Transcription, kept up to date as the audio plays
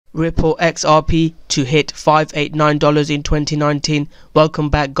Ripple XRP to hit $589 in 2019. Welcome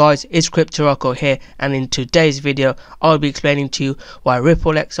back guys, it's cryptorocko here, and in today's video I'll be explaining to you why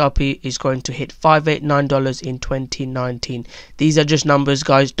Ripple XRP is going to hit $589 in 2019. These are just numbers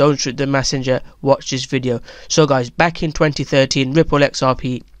guys, don't shoot the messenger, watch this video. So guys, back in 2013 Ripple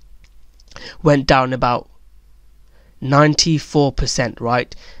XRP went down about 94%,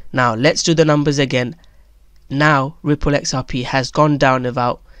 right? Now let's do the numbers again. Now Ripple XRP has gone down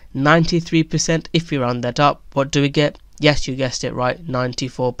about 93%. If you round that up, what do we get? Yes, you guessed it right,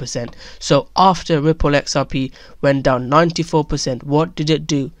 94%. So after Ripple XRP went down 94%, what did it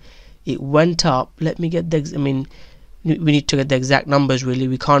do? It went up. Let me get the, we need to get the exact numbers really.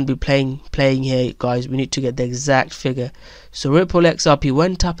 We can't be playing here guys. We need to get the exact figure. So Ripple XRP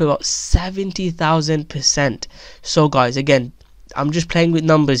went up about 70,000%. So guys, again, I'm just playing with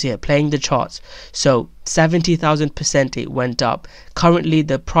numbers here, playing the charts. So 70,000% it went up. Currently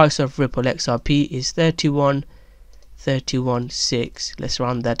the price of Ripple XRP is 31.6. Let's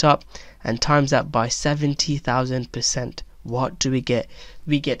round that up and times that by 70,000%. What do we get?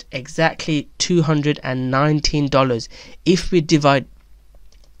 We get exactly $219. If we divide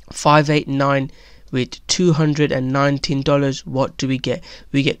 589 with $219, what do we get?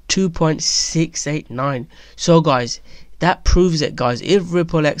 We get 2.689. So guys, that proves it guys. If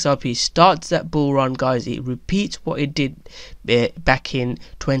Ripple XRP starts that bull run guys, it repeats what it did back in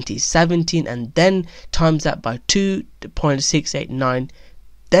 2017 and then times that by 2.689,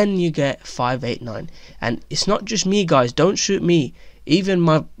 then you get 589. And it's not just me guys, don't shoot me. Even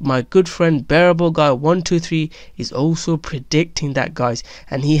my good friend BEARABLEGUY123 is also predicting that guys,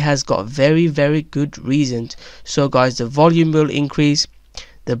 and he has got very good reasons. So guys, the volume will increase,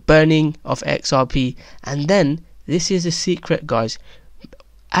 the burning of XRP, and then this is a secret guys,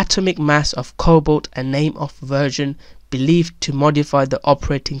 atomic mass of cobalt, a name of version believed to modify the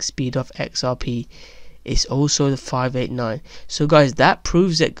operating speed of XRP, is also the 589. So guys, that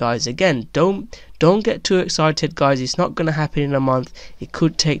proves it guys. Again, don't get too excited guys. It's not going to happen in a month. It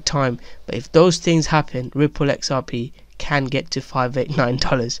could take time, but if those things happen, Ripple XRP can get to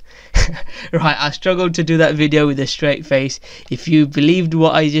 $589. Right, I struggled to do that video with a straight face. If you believed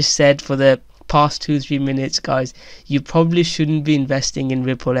what I just said for the past 2-3 minutes guys, you probably shouldn't be investing in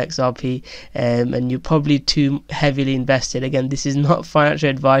Ripple XRP, and you're probably too heavily invested. Again, this is not financial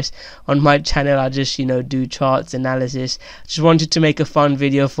advice. On my channel I just do charts analysis. Just wanted to make a fun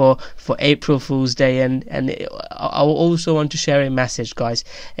video for April Fool's Day, and I also want to share a message guys.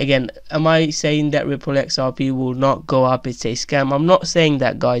 Again, am I saying that Ripple XRP will not go up? It's a scam. I'm not saying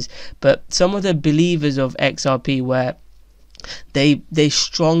that guys, but some of the believers of XRP, where they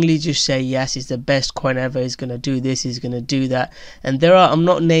strongly just say yes, it's the best coin ever, it's gonna do this, it's gonna do that, and there are, I'm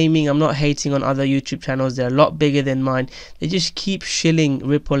not hating on other YouTube channels, they're a lot bigger than mine. They just keep shilling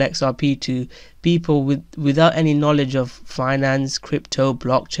Ripple XRP to people without any knowledge of finance, crypto,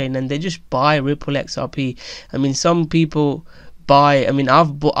 blockchain, and they just buy Ripple XRP. Some people buy,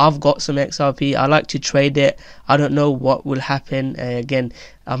 I've got some XRP, I like to trade it. I don't know what will happen. Again,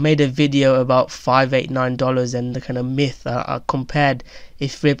 I made a video about $589 and the kind of myth. I compared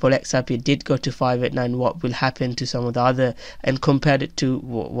if Ripple XRP did go to 589, what will happen to some of the other, and compared it to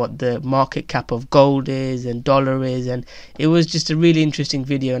what the market cap of gold is and dollar is, and it was just a really interesting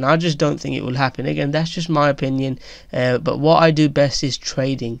video, and I just don't think it will happen. Again, that's just my opinion, but what I do best is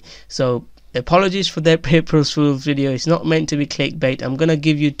trading. So apologies for the April Fool's video. It's not meant to be clickbait. I'm gonna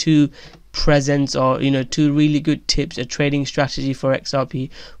give you two presents, or two really good tips, a trading strategy for XRP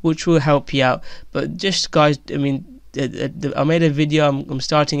which will help you out. But just guys, I made a video. I'm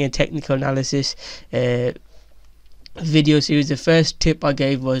starting a technical analysis video series. The first tip I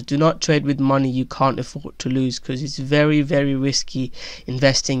gave was, do not trade with money you can't afford to lose, because it's very very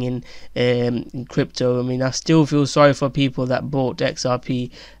investing in crypto. I still feel sorry for people that bought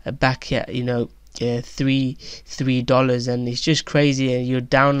XRP back at $3, and it's just crazy, and you're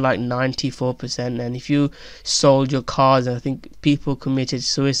down like 94%. And if you sold your cars, I think people committed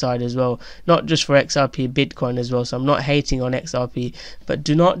suicide as well, not just for XRP, Bitcoin as well. So I'm not hating on XRP, but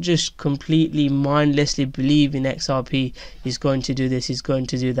do not just completely mindlessly believe in XRP is going to do this, is going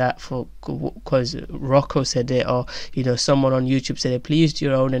to do that, because Rocko said it, or someone on YouTube said it. Please do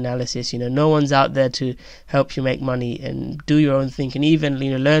your own analysis. No one's out there to help you make money, and do your own thinking. Even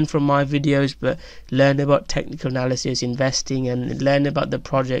learn from my videos, but learn about technical analysis, investing, and learn about the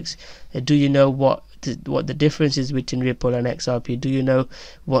projects. Do you know what the difference is between Ripple and XRP? Do you know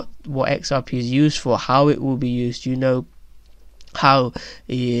what XRP is used for, how it will be used? how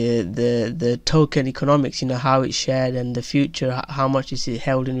the token economics, you know, how it's shared and the future, how much is it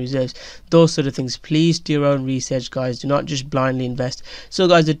held in reserves, those sort of things. Please do your own research, guys. Do not just blindly invest. So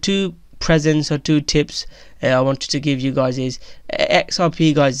guys, the two presents or two tips I wanted to give you guys is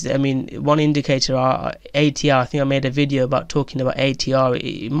XRP, guys. I mean, one indicator, ATR. I think I made a video about talking about ATR.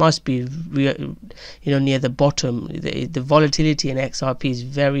 It must be near the bottom. The volatility in XRP is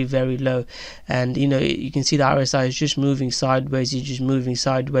very, very low, and you can see the RSI is just moving sideways. It's just moving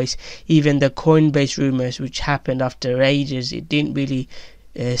sideways. Even the Coinbase rumors, which happened after ages, it didn't really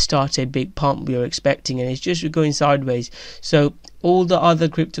start a big pump we were expecting, and it's just going sideways. So all the other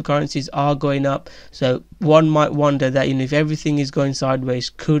cryptocurrencies are going up, so one might wonder that if everything is going sideways,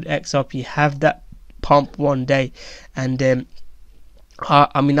 could XRP have that pump one day? And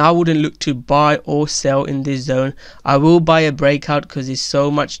I mean, I wouldn't look to buy or sell in this zone. I will buy a breakout because it's so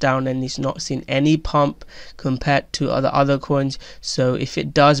much down and it's not seen any pump compared to other coins. So if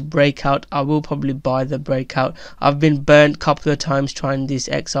it does break out, I will probably buy the breakout. I've been burnt a couple of times trying this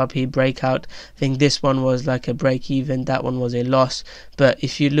XRP breakout. I think this one was like a break even, that one was a loss. But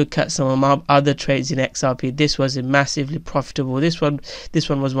if you look at some of my other trades in XRP, this was a massively profitable. This one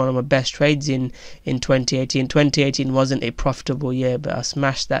was one of my best trades in 2018. 2018 wasn't a profitable year, but I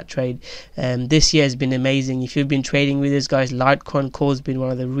smashed that trade. This year has been amazing. If you've been trading with us, guys, Litecoin call has been one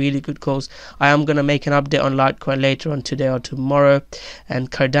of the really good calls. I am going to make an update on Litecoin later on today or tomorrow,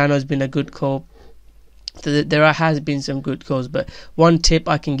 and Cardano has been a good call. So there has been some good calls, but one tip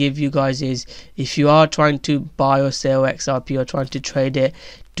I can give you guys is, if you are trying to buy or sell XRP or trying to trade it,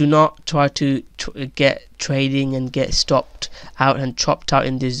 do not try to get trading and get stopped out and chopped out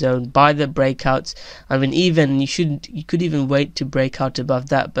in this zone. Buy the breakouts. I mean, even you could even wait to break out above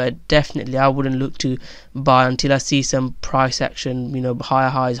that, but definitely I wouldn't look to buy until I see some price action, higher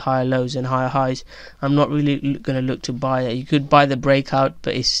highs, higher lows and higher highs. I'm not really going to look to buy it. You could buy the breakout,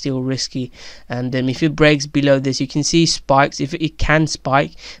 but it's still risky. And if it breaks below this, you can see spikes. If it can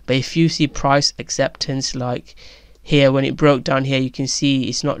spike, but if you see price acceptance, like here when it broke down here, you can see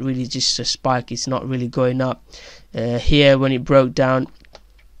it's not really just a spike, it's not really going up. Here when it broke down,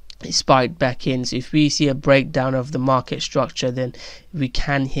 it spiked back in. So if we see a breakdown of the market structure, then we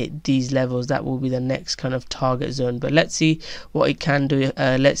can hit these levels. That will be the next kind of target zone, but let's see what it can do.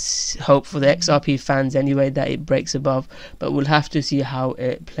 Let's hope for the XRP fans anyway that it breaks above, but we'll have to see how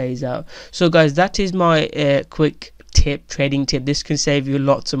it plays out. So guys, that is my quick trading tip. This can save you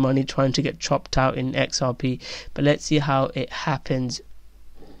lots of money trying to get chopped out in XRP, but let's see how it happens.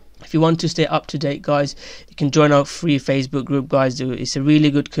 If you want to stay up to date, guys, you can join our free Facebook group, guys. It's a really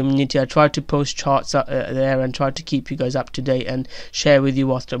good community. I try to post charts there and try to keep you guys up to date and share with you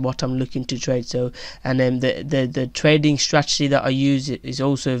what I'm looking to trade. So, and then the trading strategy that I use is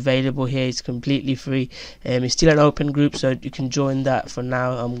also available here. It's completely free. It's still an open group, so you can join that for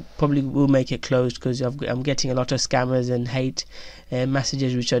now. Probably will make it closed because I'm getting a lot of scammers and hate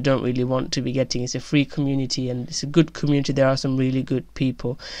messages, which I don't really want to be getting. It's a free community and it's a good community. There are some really good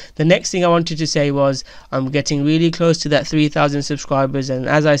people. The next thing I wanted to say was I'm getting really close to that 3,000 subscribers, and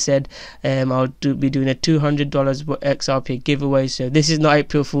as I said, I'll be doing a $200 XRP giveaway. So this is not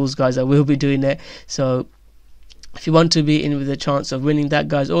April Fool's, guys. I will be doing it. So if you want to be in with a chance of winning that,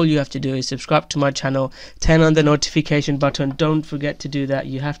 guys, all you have to do is subscribe to my channel, turn on the notification button. Don't forget to do that.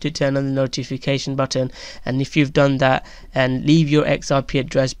 You have to turn on the notification button, and if you've done that, and leave your XRP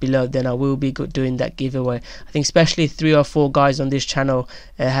address below, then I will be doing that giveaway. I think especially 3 or 4 guys on this channel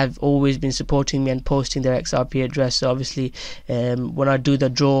have always been supporting me and posting their XRP address. So obviously when I do the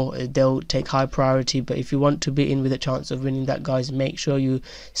draw, they'll take high priority. But if you want to be in with a chance of winning that, guys, make sure you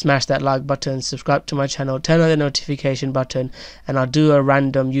smash that like button, subscribe to my channel, turn on the notification button, and I'll do a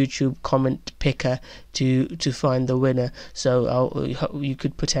random YouTube comment picker to find the winner. So you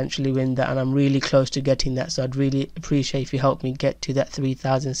could potentially win that, and I'm really close to getting that, so I'd really appreciate if you help me get to that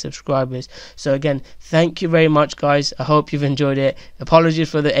 3,000 subscribers. So again, thank you very much, guys. I hope you've enjoyed it. Apologies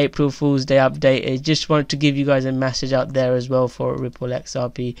for the April Fool's Day update. I just wanted to give you guys a message out there as well for Ripple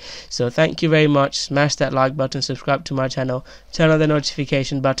XRP. So thank you very much. Smash that like button, subscribe to my channel, turn on the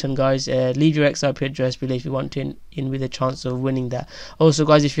notification button, guys. Leave your XRP address below if you want to in with a chance of winning that. Also,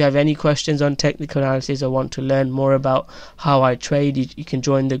 guys, if you have any questions on technical analysis or want to learn more about how I trade, you can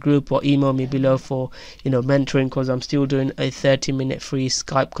join the group or email me below for mentoring, because I'm still doing a 30-minute free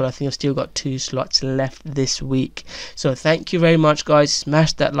Skype call. I think I've still got 2 slots left this week. So thank you very much, guys.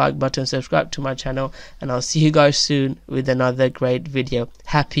 Smash that like button, subscribe to my channel, and I'll see you guys soon with another great video.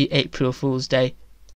 Happy April Fool's Day.